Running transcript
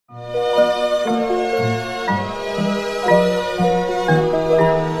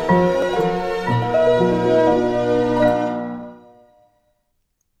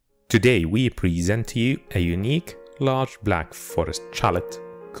Today we present to you a unique large black forest chalet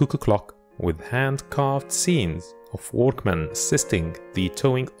cuckoo clock with hand-carved scenes of workmen assisting the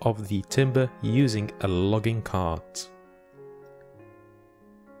towing of the timber using a logging cart.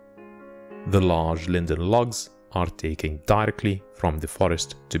 The large linden logs are taken directly from the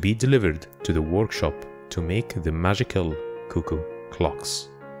forest to be delivered to the workshop to make the magical cuckoo clocks.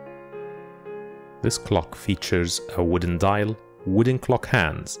 This clock features a wooden dial, wooden clock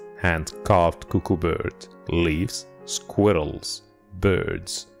hands, hand-carved cuckoo bird, leaves, squirrels,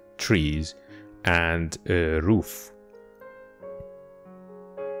 birds, trees, and a roof.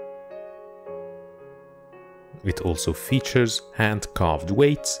 It also features hand-carved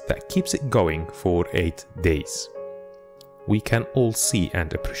weights that keeps it going for 8 days. We can all see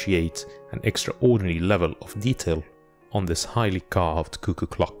and appreciate an extraordinary level of detail on this highly carved cuckoo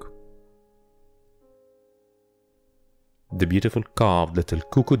clock. The beautiful carved little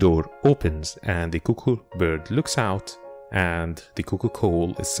cuckoo door opens and the cuckoo bird looks out, and the cuckoo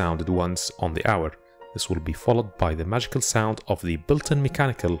call is sounded once on the hour. This will be followed by the magical sound of the built-in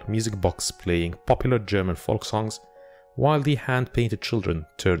mechanical music box playing popular German folk songs, while the hand-painted children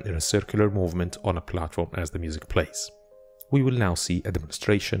turn in a circular movement on a platform as the music plays. We will now see a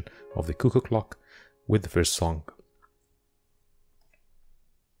demonstration of the cuckoo clock with the first song.